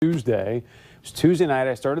Tuesday. It was Tuesday night.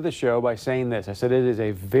 I started the show by saying this. I said it is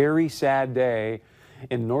a very sad day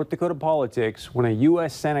in North Dakota politics when a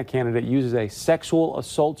U.S. Senate candidate uses a sexual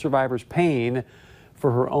assault survivor's pain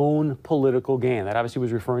for her own political gain. That obviously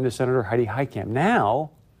was referring to Senator Heidi Heitkamp. Now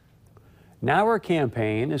her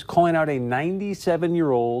campaign is calling out a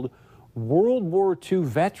 97-year-old World War II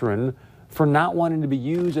veteran for not wanting to be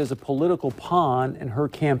used as a political pawn in her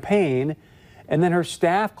campaign. And then her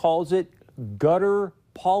staff calls it gutter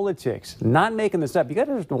politics. Not making this up. You got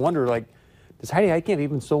to just wonder, like, does Heidi Heitkamp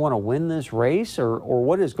even still want to win this race, or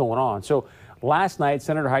what is going on? So last night,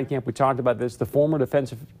 Senator Heitkamp, we talked about this, the former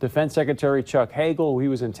Defense Secretary Chuck Hagel, he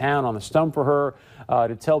was in town on the stump for her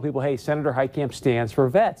to tell people, hey, Senator Heitkamp stands for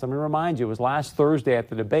vets. Let me remind you, it was last Thursday at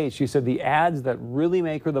the debate. She said the ads that really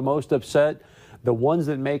make her the most upset, the ones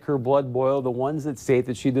that make her blood boil, the ones that state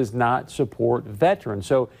that she does not support veterans.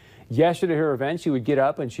 So yesterday at her event, she would get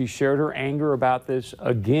up and she shared her anger about this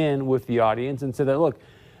again with the audience and said that, look,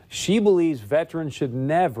 she believes veterans should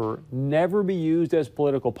never be used as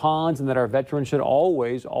political pawns and that our veterans should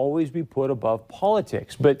always be put above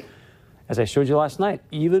politics. But as I showed you last night,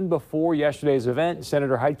 even before yesterday's event,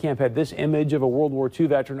 Senator Heitkamp had this image of a World War II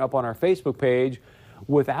veteran up on our Facebook page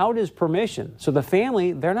without his permission. So the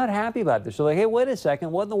family, they're not happy about this. They're like, hey, wait a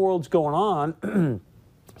second, what in the world's going on?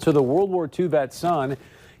 So the World War II vet's son,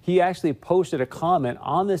 he actually posted a comment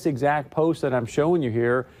on this exact post that I'm showing you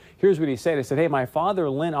here. Here's what he said. He said, hey, my father,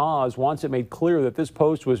 Lynn Oz, wants it made clear that this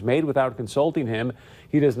post was made without consulting him.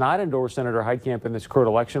 He does not endorse Senator Heitkamp in this current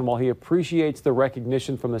election. While he appreciates the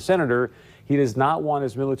recognition from the senator, he does not want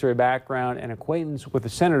his military background and acquaintance with the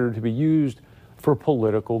senator to be used for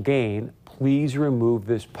political gain. Please remove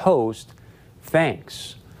this post.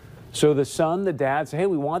 Thanks. So the son, the dad say, hey,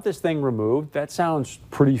 we want this thing removed. That sounds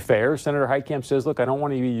pretty fair. Senator Heitkamp says, look, I don't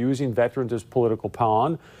want to be using veterans as political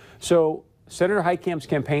pawn. So Senator Heitkamp's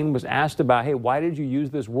campaign was asked about, hey, why did you use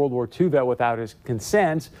this World War II vet without his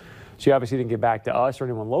consent? She obviously didn't get back to us or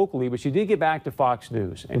anyone locally, but she did get back to Fox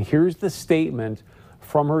News. And here's the statement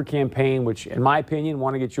from her campaign, which in my opinion,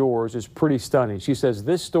 want to get yours, is pretty stunning. She says,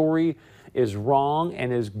 this story is wrong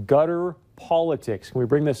and is gutter politics. Can we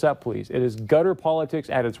bring this up, please? It is gutter politics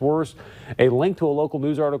at its worst. A link to a local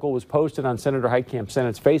news article was posted on Senator Heitkamp's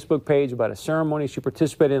Senate's Facebook page about a ceremony she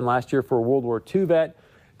participated in last year for a World War II vet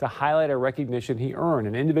to highlight a recognition he earned.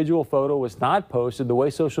 An individual photo was not posted. The way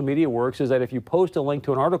social media works is that if you post a link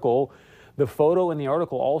to an article, the photo in the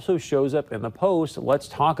article also shows up in the post. Let's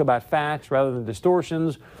talk about facts rather than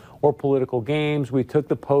distortions or political games. We took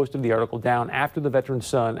the post of the article down after the veteran's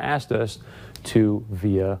son asked us to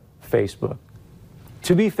via Facebook.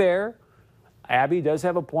 To be fair, Abby does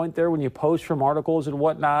have a point there. When you post from articles and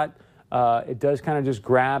whatnot, it does kind of just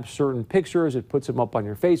grab certain pictures. It puts them up on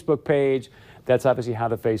your Facebook page. That's obviously how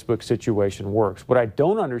the Facebook situation works. What I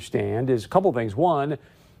don't understand is a couple things. One,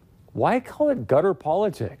 why call it gutter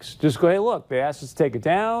politics? Just go, hey, look, they asked us to take it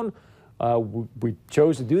down. We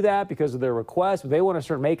chose to do that because of their request. They want to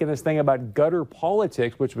start making this thing about gutter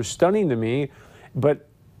politics, which was stunning to me. But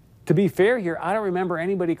to be fair here, I don't remember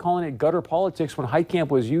anybody calling it gutter politics when Heitkamp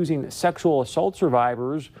was using sexual assault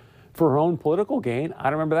survivors for her own political gain. I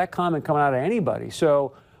don't remember that comment coming out of anybody.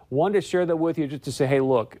 So wanted to share that with you just to say, hey,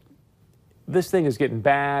 look, this thing is getting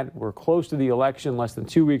bad. We're close to the election, less than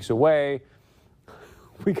 2 weeks away.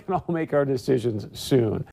 We can all make our decisions soon.